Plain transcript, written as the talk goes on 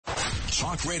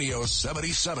Talk Radio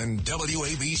 77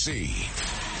 WABC.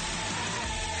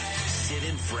 Sid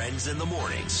and Friends in the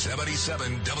morning.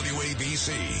 77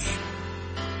 WABC.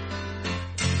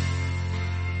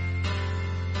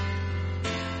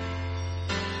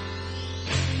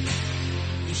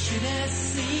 You should have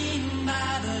seen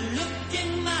by the look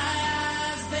in my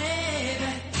eyes, baby.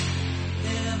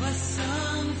 There was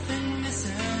something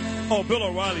missing. Oh, Bill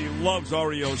O'Reilly loves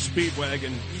REO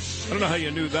Speedwagon. I don't know how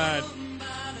you knew that.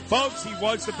 Folks, he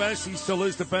was the best. He still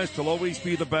is the best. He'll always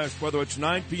be the best, whether it's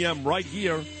 9 p.m. right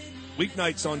here,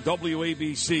 weeknights on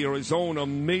WABC, or his own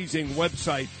amazing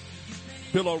website,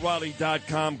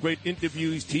 BillO'Reilly.com. Great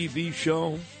interviews, TV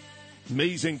show,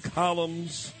 amazing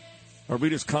columns. I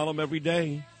read his column every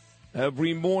day,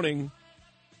 every morning.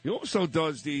 He also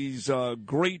does these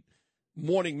great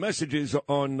morning messages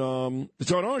on,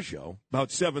 it's on our show,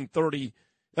 about 7:30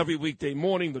 every weekday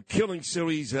morning. The Killing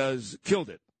series has killed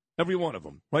it. Every one of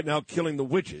them. Right now, Killing the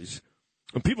Witches.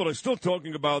 And people are still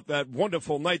talking about that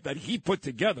wonderful night that he put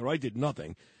together. I did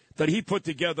nothing. That he put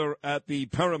together at the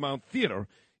Paramount Theater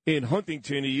in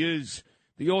Huntington. He is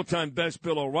the all-time best,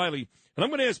 Bill O'Reilly. And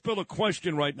I'm going to ask Bill a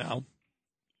question right now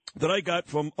that I got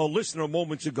from a listener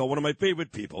moments ago, one of my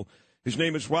favorite people. His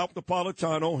name is Ralph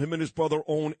Napolitano. Him and his brother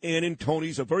own Ann and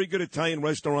Tony's, a very good Italian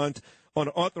restaurant on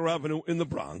Arthur Avenue in the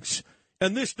Bronx.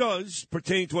 And this does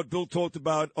pertain to what Bill talked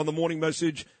about on the morning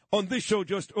message on this show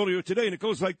just earlier today. And it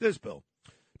goes like this, Bill.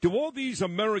 Do all these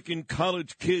American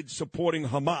college kids supporting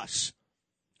Hamas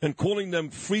and calling them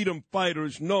freedom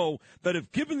fighters know that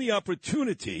if given the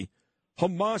opportunity,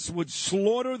 Hamas would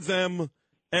slaughter them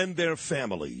and their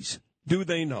families? Do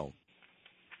they know?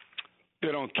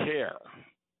 They don't care.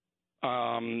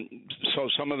 So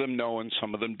some of them know and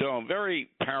some of them don't. Very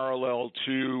parallel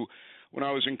to when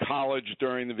I was in college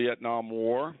during the Vietnam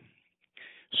War.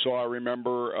 So I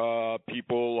remember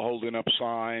people holding up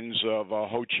signs of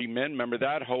Ho Chi Minh. Remember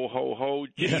that? Ho, ho, ho,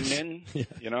 Chi Minh. Yes.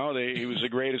 You know, he was the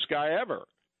greatest guy ever.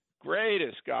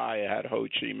 Greatest guy had Ho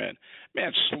Chi Minh.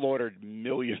 Man, slaughtered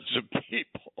millions of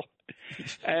people.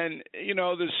 And, you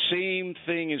know, the same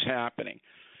thing is happening.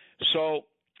 So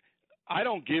I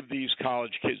don't give these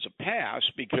college kids a pass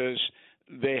because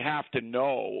they have to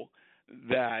know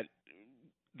that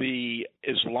the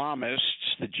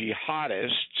Islamists, the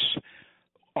jihadists,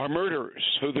 are murderers,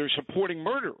 so they're supporting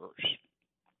murderers.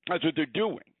 That's what they're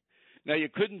doing. Now, you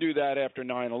couldn't do that after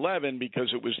 9/11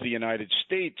 because it was the United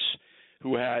States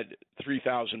who had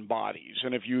 3,000 bodies.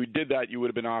 And if you did that, you would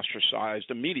have been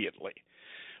ostracized immediately.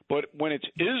 But when it's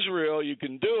Israel, you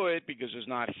can do it because it's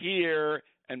not here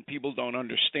and people don't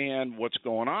understand what's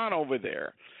going on over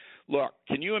there. Look,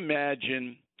 can you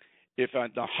imagine if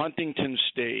at the Huntington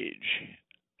stage,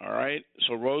 all right,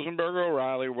 so Rosenberg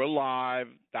O'Reilly, we're live,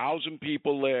 1,000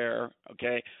 people there,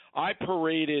 okay? I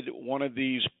paraded one of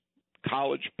these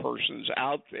college persons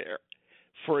out there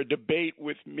for a debate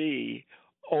with me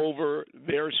over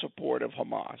their support of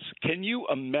Hamas. Can you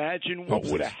imagine what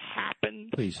would have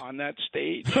happened on that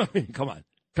stage? Come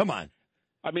on.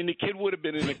 I mean, the kid would have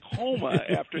been in a coma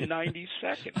after 90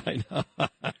 seconds. I know.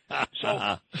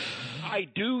 So I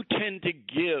do tend to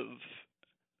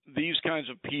give these kinds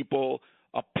of people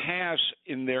a pass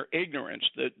in their ignorance.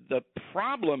 The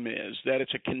problem is that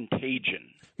it's a contagion.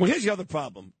 Well, here's the other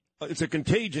problem. It's a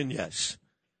contagion, yes.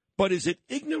 But is it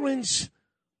ignorance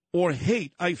or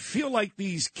hate? I feel like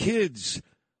these kids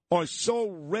are so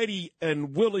ready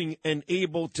and willing and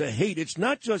able to hate. It's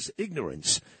not just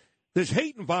ignorance. There's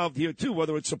hate involved here, too,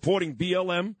 whether it's supporting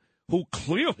BLM, who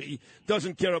clearly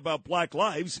doesn't care about black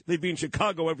lives. They'd be in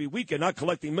Chicago every weekend, not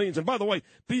collecting millions. And by the way,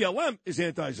 BLM is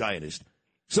anti-Zionist.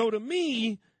 So to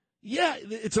me, yeah,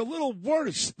 it's a little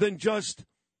worse than just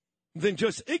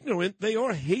ignorant. They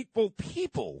are hateful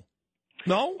people.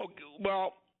 No?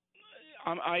 Well,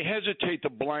 I hesitate to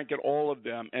blanket all of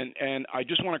them, and I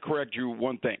just want to correct you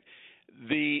one thing.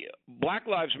 The Black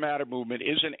Lives Matter movement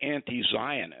isn't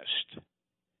anti-Zionist.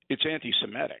 It's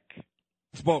anti-Semitic.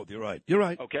 It's both. You're right. You're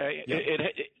right. Okay?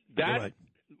 Yep. That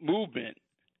movement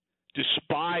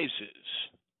despises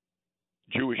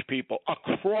Jewish people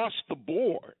across the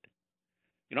board.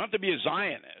 You don't have to be a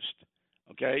Zionist,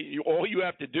 okay? All you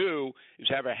have to do is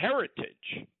have a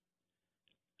heritage,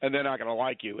 and they're not going to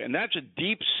like you. And that's a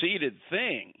deep-seated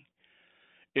thing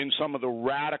in some of the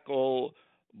radical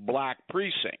black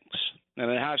precincts, and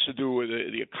it has to do with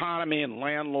the economy and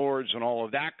landlords and all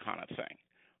of that kind of thing,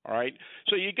 all right?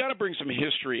 So you got to bring some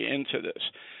history into this.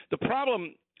 The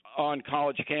problem on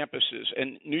college campuses,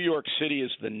 and New York City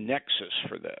is the nexus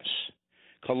for this,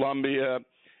 Columbia,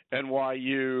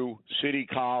 NYU, City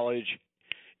College,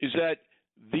 is that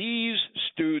these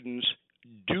students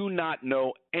do not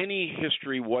know any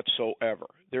history whatsoever.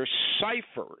 They're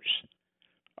ciphers.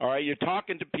 All right, you're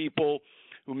talking to people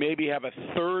who maybe have a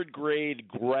third-grade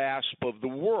grasp of the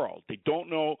world. They don't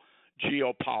know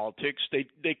geopolitics.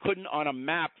 They couldn't on a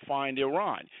map find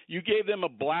Iran. You gave them a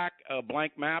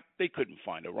blank map, they couldn't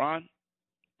find Iran.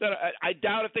 I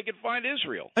doubt if they could find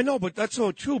Israel. I know, but that's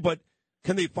so true. But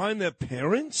can they find their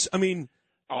parents? I mean,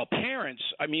 parents.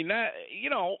 I mean that.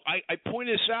 I point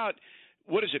this out.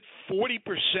 What is it?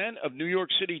 40% of New York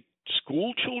City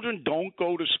school children don't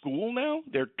go to school now.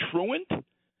 They're truant.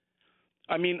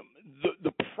 I mean,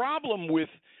 the problem with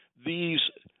these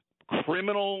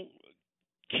criminal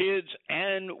kids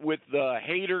and with the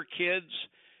hater kids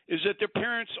is that their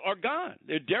parents are gone.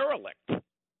 They're derelict.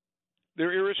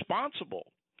 They're irresponsible.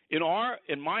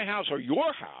 In my house or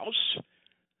your house,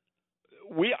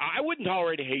 I wouldn't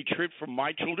tolerate hatred from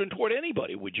my children toward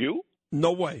anybody. Would you?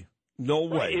 No way. No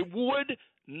way. It would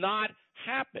not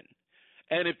happen.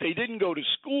 And if they didn't go to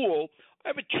school, I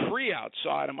have a tree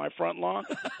outside on my front lawn.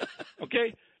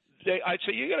 Okay, I'd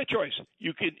say you got a choice.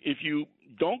 You could, if you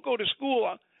don't go to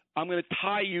school, I'm going to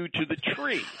tie you to the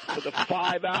tree for the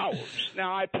 5 hours.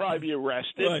 Now I'd probably be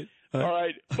arrested. Right. All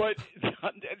right, but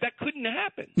that couldn't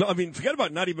happen. No, I mean, forget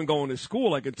about not even going to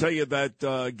school. I can tell you that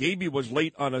Gaby was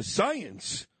late on a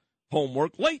science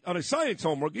homework.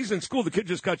 He's in school. The kid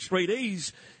just got straight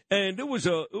A's, and it was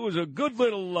a good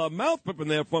little mouth in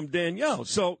there from Danielle.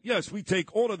 So yes, we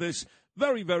take all of this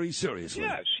very, very seriously.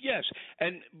 Yes,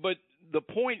 but the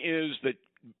point is that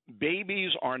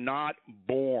babies are not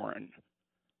born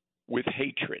with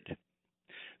hatred.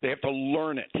 They have to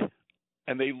learn it.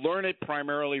 And they learn it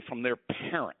primarily from their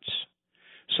parents.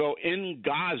 So in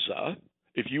Gaza,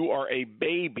 if you are a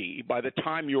baby, by the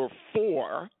time you're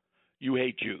 4, you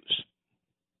hate Jews.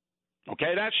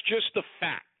 Okay, that's just the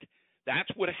fact.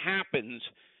 That's what happens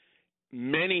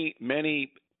many,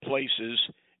 many places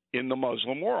in the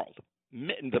Muslim world.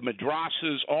 The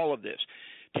madrasas, all of this.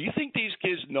 Do you think these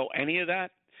kids know any of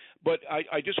that? But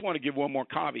I just want to give one more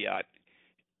caveat.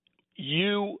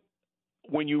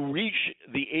 When you reach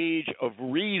the age of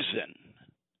reason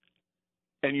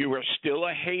and you are still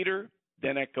a hater,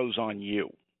 then it goes on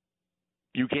you.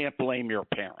 You can't blame your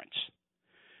parents.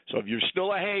 So if you're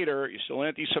still a hater, you're still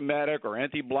anti-Semitic or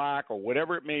anti-black or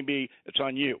whatever it may be, it's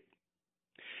on you.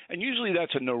 And usually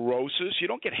that's a neurosis. You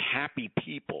don't get happy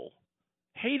people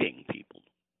hating people.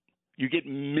 You get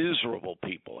miserable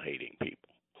people hating people.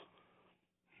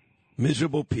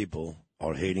 Miserable people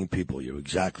are hating people. You're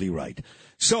exactly right.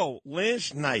 So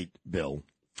last night, Bill,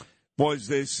 was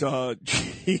this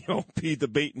GOP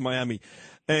debate in Miami.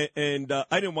 And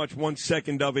I didn't watch 1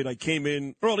 second of it. I came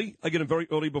in early. I get in very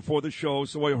early before the show.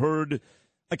 So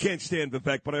I can't stand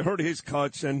Vivek, but I heard his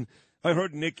cuts. And I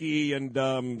heard Nikki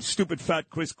and stupid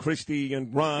fat Chris Christie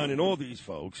and Ron and all these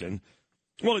folks. And,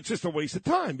 well, it's just a waste of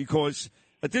time because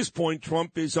at this point,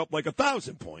 Trump is up like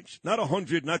 1,000 points. Not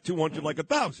 100, not 200, like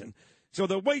 1,000. So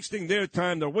they're wasting their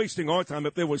time. They're wasting our time.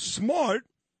 If they were smart,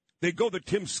 they'd go the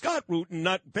Tim Scott route and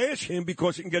not bash him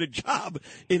because he can get a job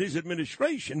in his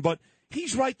administration. But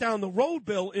he's right down the road,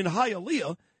 Bill, in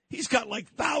Hialeah. He's got like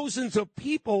thousands of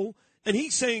people, and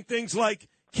he's saying things like,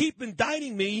 keep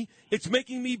indicting me. It's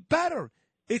making me better.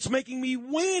 It's making me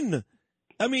win.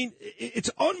 I mean, it's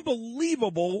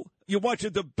unbelievable. You watch a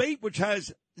debate which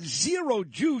has zero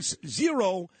juice,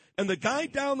 zero, and the guy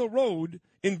down the road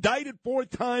indicted 4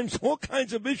 times, all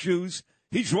kinds of issues.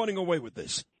 He's running away with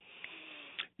this.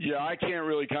 Yeah, I can't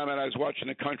really comment. I was watching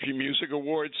the Country Music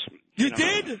Awards. You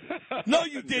did? No,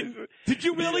 you didn't. Did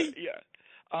you really? Yeah.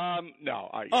 No.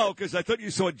 Oh, because I thought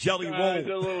you saw Jelly Roll. It's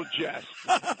a little jest.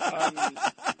 I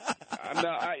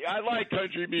like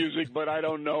country music, but I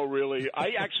don't know really.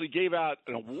 I actually gave out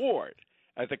an award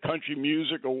at the Country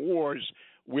Music Awards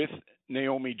with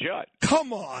Naomi Judd.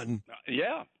 Come on.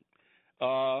 Yeah.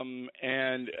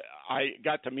 And I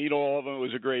got to meet all of them. It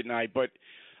was a great night. But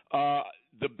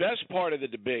the best part of the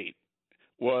debate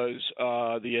was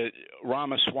the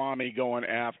Ramaswamy going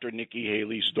after Nikki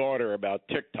Haley's daughter about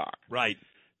TikTok. Right.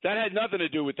 That had nothing to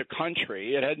do with the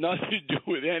country. It had nothing to do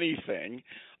with anything.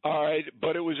 All right,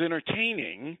 but it was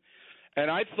entertaining.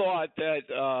 And I thought that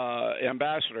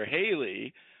Ambassador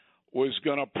Haley was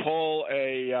going to pull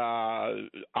a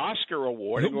Oscar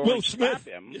award and Will Smith.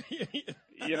 Him.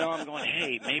 I'm going,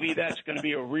 hey, maybe that's going to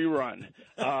be a rerun.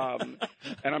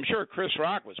 And I'm sure Chris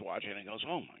Rock was watching and goes,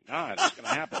 oh, my God, it's going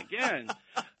to happen again.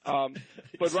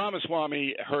 But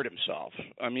Ramaswamy hurt himself.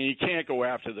 I mean, he can't go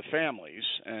after the families,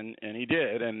 and he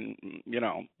did, and,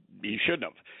 he shouldn't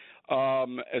have.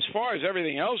 As far as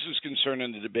everything else is concerned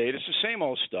in the debate, it's the same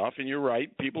old stuff, and you're right.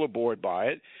 People are bored by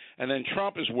it. And then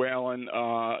Trump is wailing,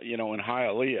 in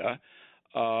Hialeah.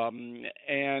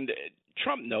 And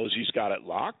Trump knows he's got it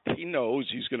locked. He knows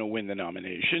he's going to win the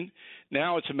nomination.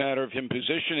 Now it's a matter of him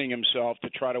positioning himself to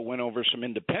try to win over some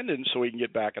independents so he can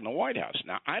get back in the White House.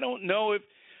 Now, I don't know if,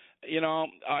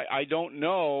 I don't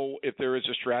know if there is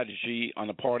a strategy on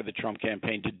the part of the Trump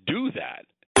campaign to do that.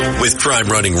 With crime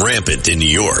running rampant in New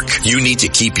York, you need to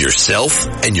keep yourself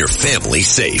and your family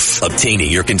safe. Obtaining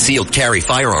your concealed carry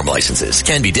firearm licenses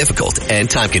can be difficult and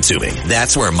time-consuming.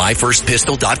 That's where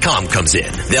MyFirstPistol.com comes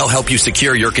in. They'll help you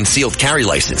secure your concealed carry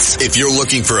license. If you're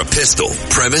looking for a pistol,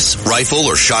 premise, rifle,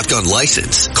 or shotgun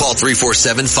license, call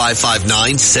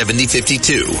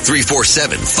 347-559-7052.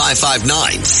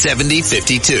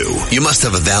 347-559-7052. You must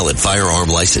have a valid firearm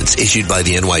license issued by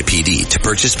the NYPD to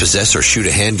purchase, possess, or shoot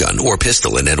a handgun or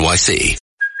pistol in NYC.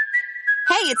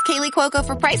 Hey, it's Kaylee Cuoco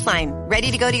for Priceline.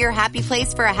 Ready to go to your happy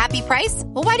place for a happy price?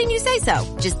 Well, why didn't you say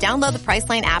so? Just download the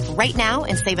Priceline app right now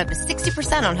and save up to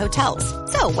 60% on hotels.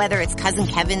 So whether it's Cousin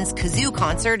Kevin's Kazoo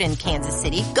Concert in Kansas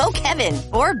City, go Kevin,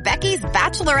 or Becky's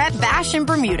Bachelorette Bash in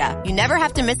Bermuda, you never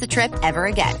have to miss a trip ever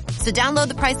again. So download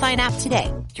the Priceline app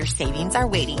today. Your savings are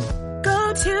waiting.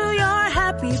 Go to your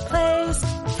happy place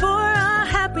for a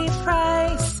happy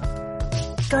price.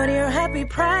 Go to your happy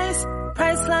price,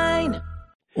 Priceline.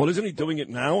 Well, isn't he doing it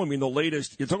now? I mean, the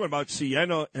latest, you're talking about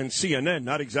Siena and CNN,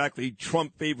 not exactly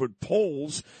Trump-favored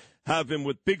polls, have him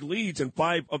with big leads in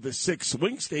 5 of the 6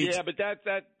 swing states. Yeah, but that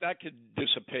could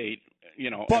dissipate, but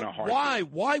in a heartbeat. why?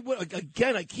 Why would,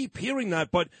 again, I keep hearing that,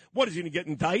 but what, is he going to get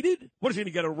indicted? What, is he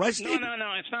going to get arrested?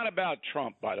 No, it's not about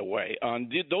Trump, by the way.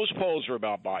 Those polls are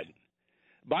about Biden.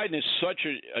 Biden is such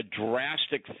a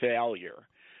drastic failure.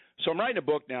 So I'm writing a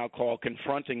book now called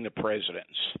Confronting the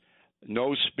Presidents.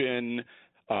 No spin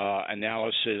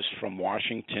analysis from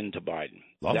Washington to Biden.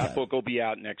 That book will be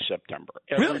out next September.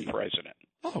 Every president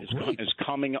is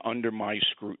coming under my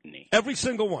scrutiny. Every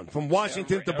single one, from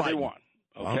Washington to Biden. Every one.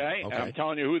 Okay? And I'm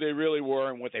telling you who they really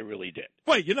were and what they really did.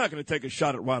 Wait, you're not going to take a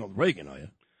shot at Ronald Reagan, are you?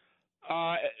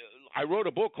 I wrote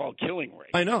a book called Killing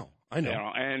Reagan. I know.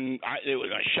 And it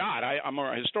was a shot. I'm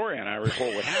a historian. I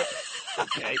recall what happened.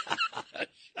 Okay.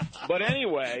 But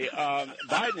anyway,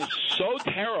 Biden is so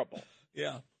terrible.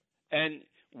 Yeah. And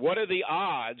what are the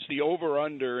odds, the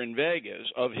over-under in Vegas,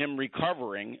 of him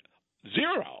recovering?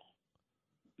 Zero.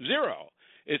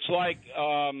 It's like,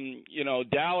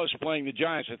 Dallas playing the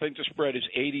Giants. I think the spread is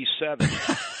 87.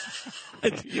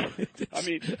 I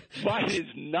mean, Biden is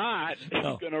not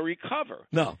going to recover.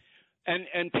 No.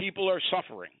 And people are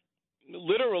suffering,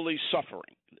 literally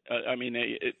suffering.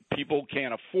 People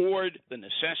can't afford the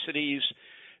necessities.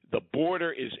 The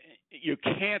border you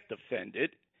can't defend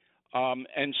it.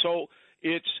 And so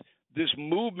it's this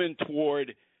movement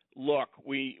toward, look,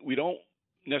 we don't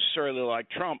necessarily like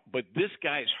Trump, but this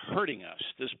guy is hurting us.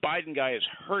 This Biden guy is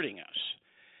hurting us.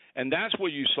 And that's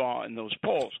what you saw in those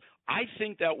polls. I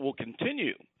think that will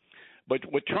continue. But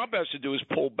what Trump has to do is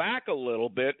pull back a little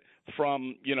bit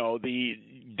from, the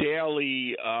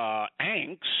daily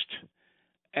angst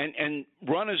and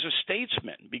run as a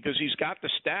statesman because he's got the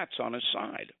stats on his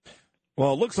side.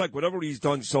 Well, it looks like whatever he's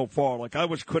done so far, like I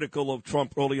was critical of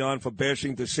Trump early on for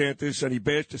bashing DeSantis, and he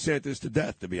bashed DeSantis to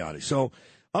death, to be honest. So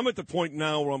I'm at the point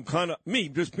now where I'm kind of,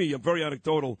 I'm very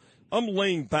anecdotal. I'm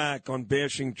laying back on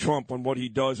bashing Trump on what he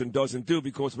does and doesn't do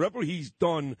because whatever he's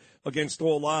done against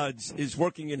all odds is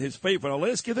working in his favor. And I'll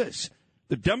ask you this.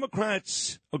 The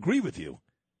Democrats agree with you,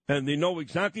 and they know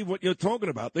exactly what you're talking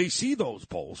about. They see those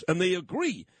polls, and they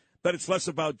agree that it's less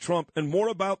about Trump and more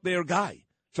about their guy.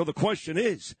 So the question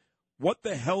is, what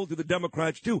the hell do the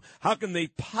Democrats do? How can they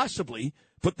possibly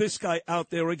put this guy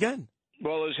out there again?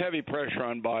 Well, there's heavy pressure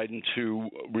on Biden to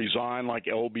resign like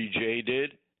LBJ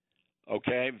did.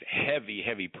 Okay?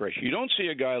 Heavy pressure. You don't see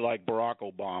a guy like Barack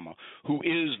Obama, who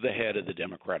is the head of the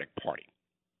Democratic Party.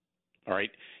 All right?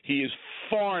 He is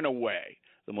far and away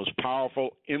the most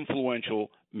powerful, influential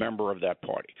member of that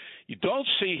party. You don't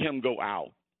see him go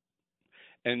out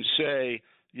and say,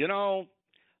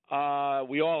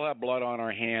 we all have blood on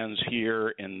our hands here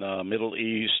in the Middle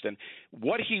East. And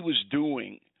what he was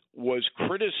doing was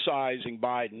criticizing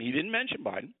Biden. He didn't mention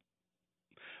Biden,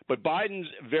 but Biden's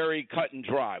very cut and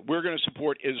dry. We're going to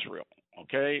support Israel,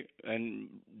 okay? And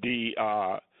the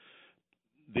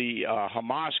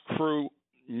Hamas crew,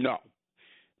 no.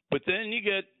 But then you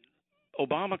get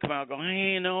Obama come out going,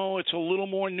 hey, it's a little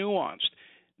more nuanced.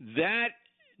 That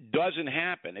doesn't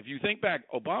happen. If you think back,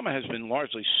 Obama has been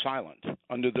largely silent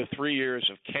under the 3 years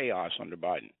of chaos under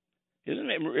Biden. He hasn't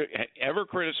ever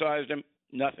criticized him,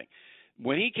 nothing.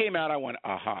 When he came out, I went,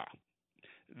 aha,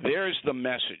 there's the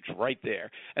message right there.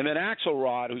 And then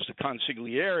Axelrod, who's the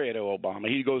consigliere to Obama,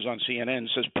 he goes on CNN and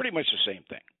says pretty much the same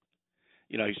thing.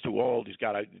 he's too old. He's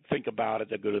got to think about it.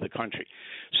 They're good to the country.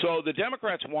 So the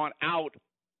Democrats want out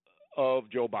of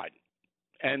Joe Biden.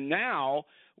 And now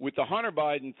with the Hunter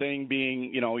Biden thing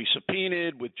being, he's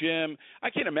subpoenaed with Jim, I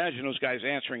can't imagine those guys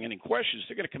answering any questions.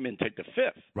 They're going to come in and take the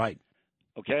fifth. Right.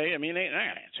 Okay? I mean, they're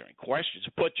not answering questions.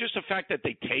 But just the fact that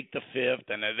they take the fifth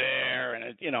and they're there, and,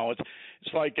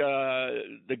 it's like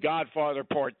The Godfather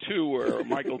Part 2 where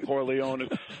Michael Corleone is,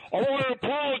 I want an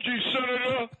apology,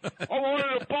 Senator. I want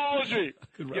an apology.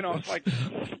 It's like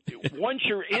once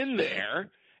you're in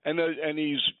there, and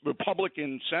these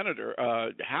Republican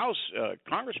House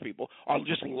Congresspeople are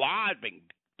just lobbing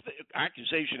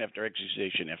accusation after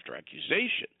accusation after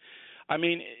accusation. I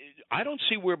mean, I don't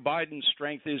see where Biden's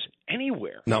strength is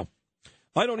anywhere. No,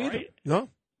 I don't either. Right? No,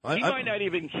 He might not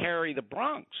even carry the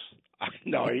Bronx.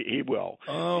 No, he will.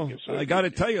 Oh, I got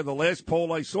to tell you, the last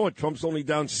poll I saw, Trump's only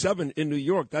down 7 in New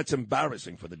York. That's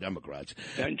embarrassing for the Democrats.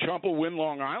 And Trump will win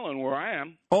Long Island, where I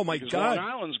am. Oh, my God. Long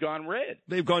Island's gone red.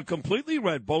 They've gone completely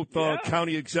red. Both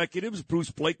county executives,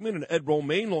 Bruce Blakeman and Ed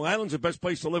Romaine. Long Island's the best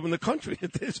place to live in the country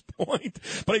at this point.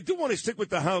 But I do want to stick with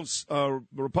the House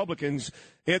Republicans.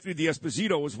 Anthony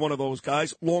D'Esposito is one of those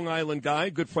guys, Long Island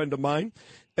guy, good friend of mine.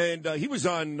 And he was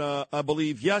on, I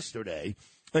believe, yesterday.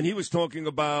 And he was talking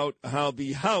about how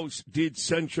the House did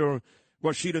censure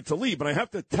Rashida Tlaib. And I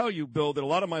have to tell you, Bill, that a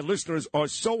lot of my listeners are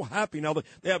so happy now that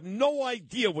they have no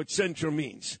idea what censure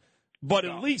means. But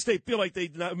at least they feel like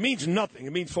it means nothing.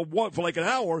 It means for like an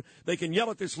hour, they can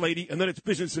yell at this lady, and then it's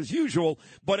business as usual.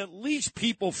 But at least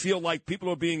people feel like people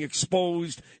are being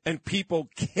exposed and people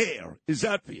care. Is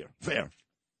that fair?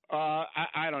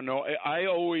 I don't know. I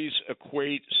always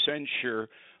equate censure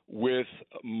with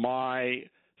my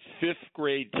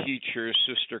fifth-grade teacher,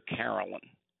 Sister Carolyn.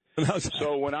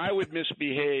 So when I would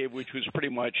misbehave, which was pretty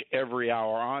much every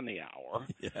hour on the hour,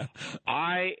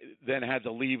 I then had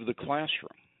to leave the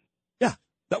classroom. Yeah,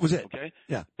 that was it. Okay?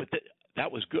 Yeah. But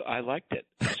that was good. I liked it.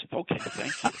 I said, okay,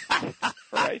 thank you.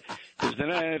 Right? Because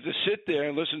then I had to sit there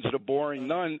and listen to the boring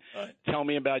nun tell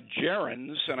me about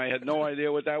gerunds, and I had no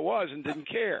idea what that was and didn't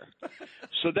care.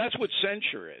 So that's what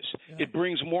censure is. Yeah. It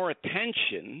brings more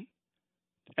attention.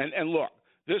 And look,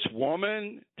 this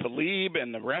woman, Tlaib,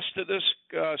 and the rest of this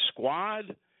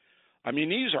squad, I mean,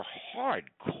 these are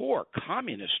hardcore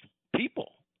communist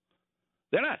people.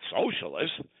 They're not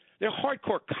socialists. They're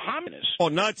hardcore communists. Oh,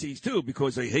 Nazis, too,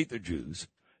 because they hate the Jews.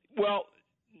 Well,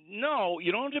 no,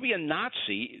 you don't have to be a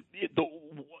Nazi. The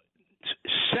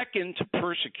second to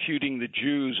persecuting the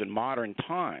Jews in modern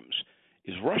times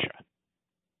is Russia.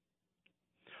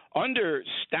 Under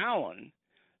Stalin,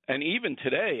 and even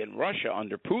today in Russia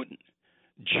under Putin,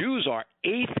 Jews are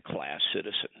eighth-class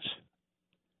citizens.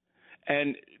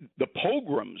 And the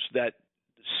pogroms that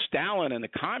Stalin and the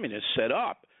communists set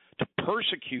up to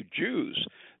persecute Jews,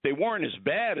 they weren't as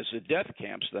bad as the death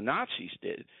camps the Nazis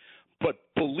did. But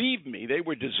believe me, they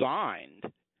were designed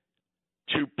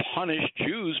to punish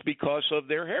Jews because of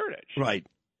their heritage. Right.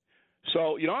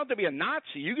 So you don't have to be a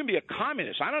Nazi. You can be a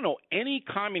communist. I don't know any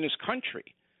communist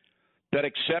country that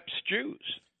accepts Jews.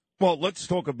 Well, let's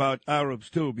talk about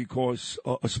Arabs, too, because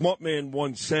a smart man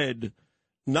once said,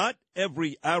 not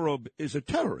every Arab is a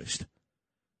terrorist.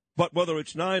 But whether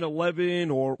it's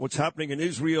 9/11 or what's happening in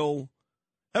Israel,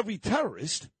 every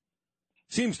terrorist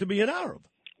seems to be an Arab.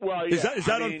 Well, yeah, is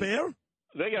that unfair?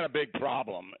 They got a big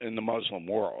problem in the Muslim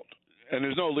world, and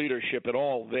there's no leadership at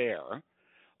all there.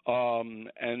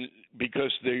 And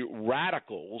because the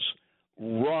radicals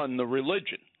run the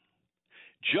religion,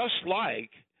 just like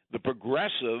the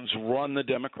progressives run the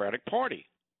Democratic Party.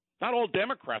 Not all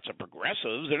Democrats are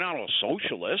progressives. They're not all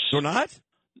socialists. They're not?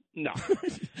 No.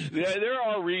 there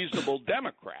are reasonable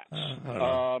Democrats.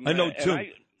 I know two.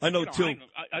 I know two.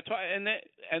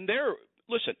 And they're –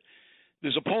 listen,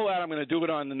 there's a poll out. I'm going to do it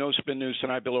on the No Spin News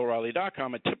tonight,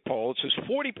 BillO'Reilly.com, a tip poll. It says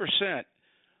 40%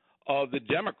 of the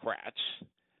Democrats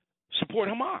support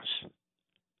Hamas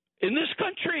in this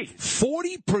country.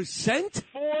 40%?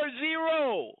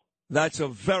 40. That's a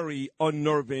very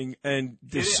unnerving and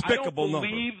despicable number. I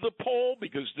don't believe the poll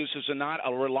because this is not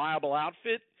a reliable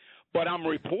outfit, but I'm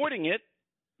reporting it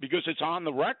because it's on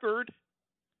the record.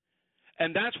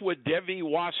 And that's what Debbie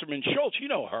Wasserman Schultz, you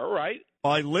know her, right?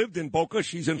 I lived in Boca.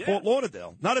 She's in Fort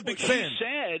Lauderdale. Not a big fan. She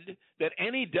said that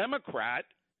any Democrat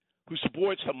who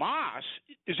supports Hamas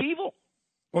is evil.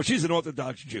 Well, she's an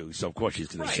Orthodox Jew, so of course she's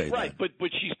going to say that. Right, but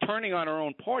she's turning on her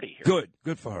own party Good. here.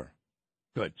 Good for her.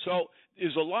 Good. So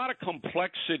there's a lot of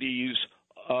complexities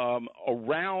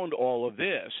around all of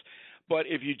this. But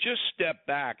if you just step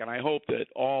back, and I hope that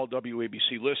all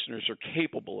WABC listeners are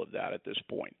capable of that at this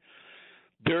point,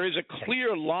 there is a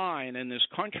clear line in this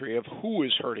country of who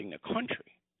is hurting the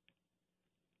country.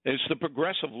 It's the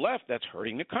progressive left that's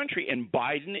hurting the country, and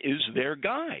Biden is their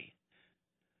guy.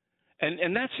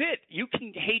 And that's it. You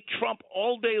can hate Trump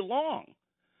all day long,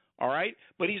 all right?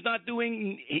 But he's not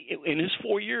doing – in his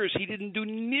 4 years, he didn't do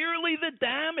nearly the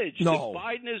damage that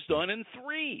Biden has done in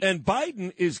 3. And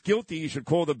Biden is guilty, you should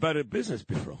call the Better Business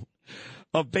Bureau,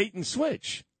 of bait and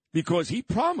switch. Because he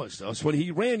promised us when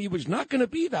he ran he was not going to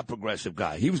be that progressive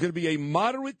guy. He was going to be a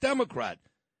moderate Democrat,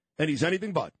 and he's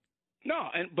anything but. No,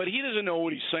 but he doesn't know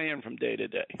what he's saying from day to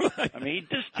day. I mean, he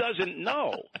just doesn't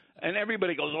know. And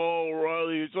everybody goes, oh,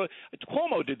 Riley.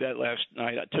 Cuomo did that last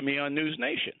night to me on News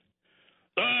Nation.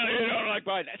 You don't like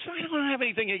Biden. I don't have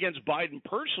anything against Biden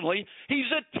personally. He's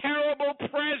a terrible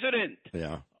president.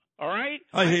 Yeah. All right?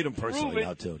 I hate him personally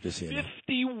now, too. Just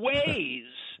 50 ways.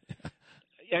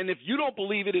 And if you don't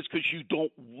believe it, it's because you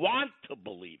don't want to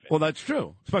believe it. Well, that's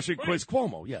true. Especially Chris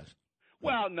Cuomo, yes.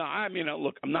 Well, no, I mean,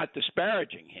 look, I'm not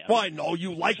disparaging him. Well, I know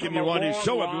you like him. You're on his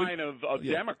show. There's a long line of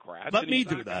Democrats. Let me he's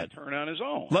do not that. Turn on his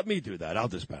own. Let me do that. I'll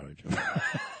disparage him.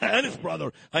 And his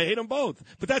brother. I hate them both.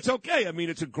 But that's okay. I mean,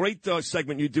 it's a great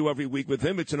segment you do every week with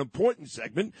him. It's an important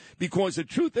segment because the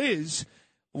truth is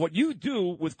what you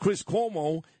do with Chris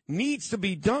Cuomo needs to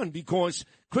be done because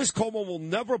Chris Cuomo will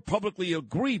never publicly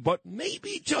agree, but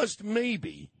maybe, just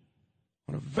maybe,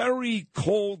 on a very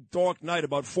cold, dark night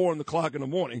about 4 o'clock in the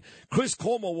morning, Chris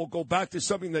Cuomo will go back to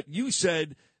something that you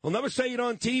said. He'll never say it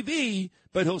on TV,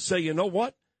 but he'll say, you know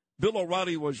what? Bill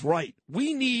O'Reilly was right.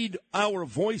 We need our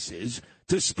voices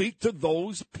to speak to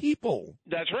those people.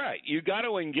 That's right. You got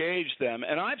to engage them.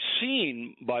 And I've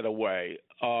seen, by the way,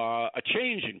 a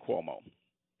change in Cuomo.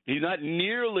 He's not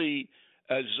nearly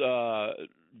as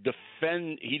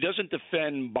he doesn't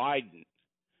defend Biden,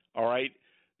 all right,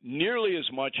 nearly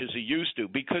as much as he used to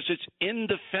because it's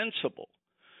indefensible.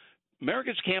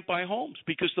 Americans can't buy homes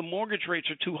because the mortgage rates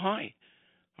are too high,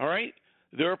 all right?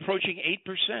 They're approaching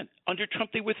 8%. Under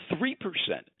Trump, they were 3%.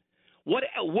 What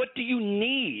do you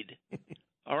need,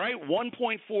 all right?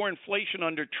 1.4 inflation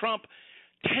under Trump,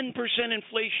 10%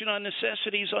 inflation on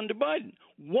necessities under Biden.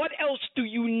 What else do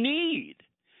you need?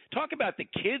 Talk about the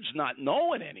kids not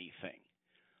knowing anything.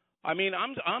 I mean,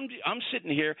 I'm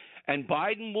sitting here, and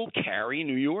Biden will carry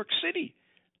New York City.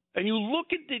 And you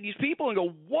look at these people and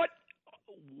go,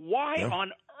 why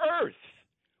on earth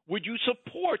would you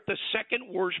support the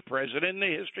second worst president in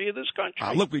the history of this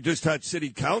country? Look, we just had city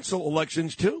council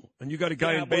elections, too. And you got a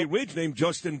guy in Bay Ridge named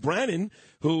Justin Brannan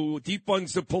who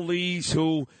defunds the police,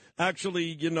 who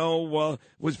actually,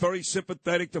 was very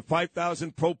sympathetic to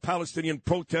 5,000 pro-Palestinian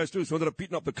protesters who ended up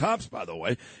beating up the cops, by the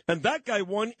way. And that guy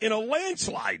won in a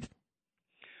landslide.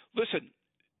 Listen,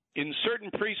 in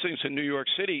certain precincts in New York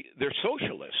City, they're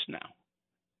socialists now.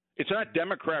 It's not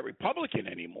Democrat-Republican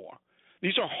anymore.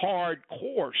 These are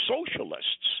hardcore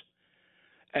socialists.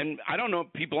 And I don't know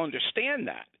if people understand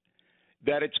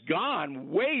that it's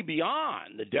gone way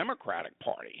beyond the Democratic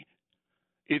Party.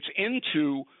 It's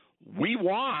into we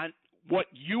want what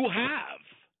you have.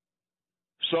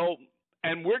 So,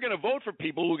 and we're going to vote for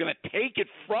people who are going to take it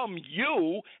from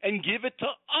you and give it to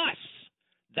us.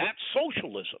 That's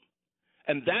socialism.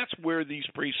 And that's where these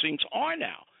precincts are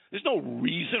now. There's no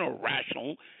reason or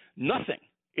rational, nothing.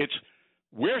 It's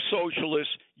we're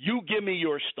socialists, you give me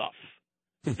your stuff.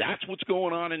 That's what's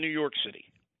going on in New York City.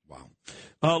 Wow.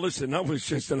 Listen, that was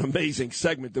just an amazing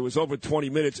segment. There was over 20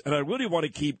 minutes, and I really want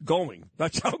to keep going.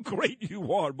 That's how great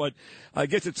you are. But I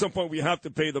guess at some point we have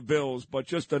to pay the bills. But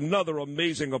just another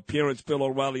amazing appearance, Bill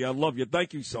O'Reilly. I love you.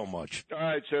 Thank you so much. All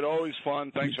right, Sid. Always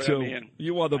fun. Thanks for having me in.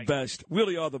 You are the best.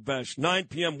 Really are the best. 9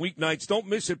 p.m. weeknights. Don't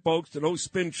miss it, folks. The No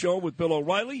Spin Show with Bill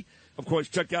O'Reilly. Of course,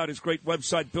 check out his great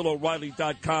website,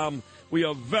 BillO'Reilly.com. We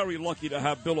are very lucky to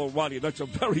have Bill O'Reilly. That's a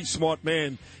very smart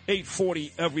man.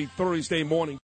 8:40 every Thursday morning.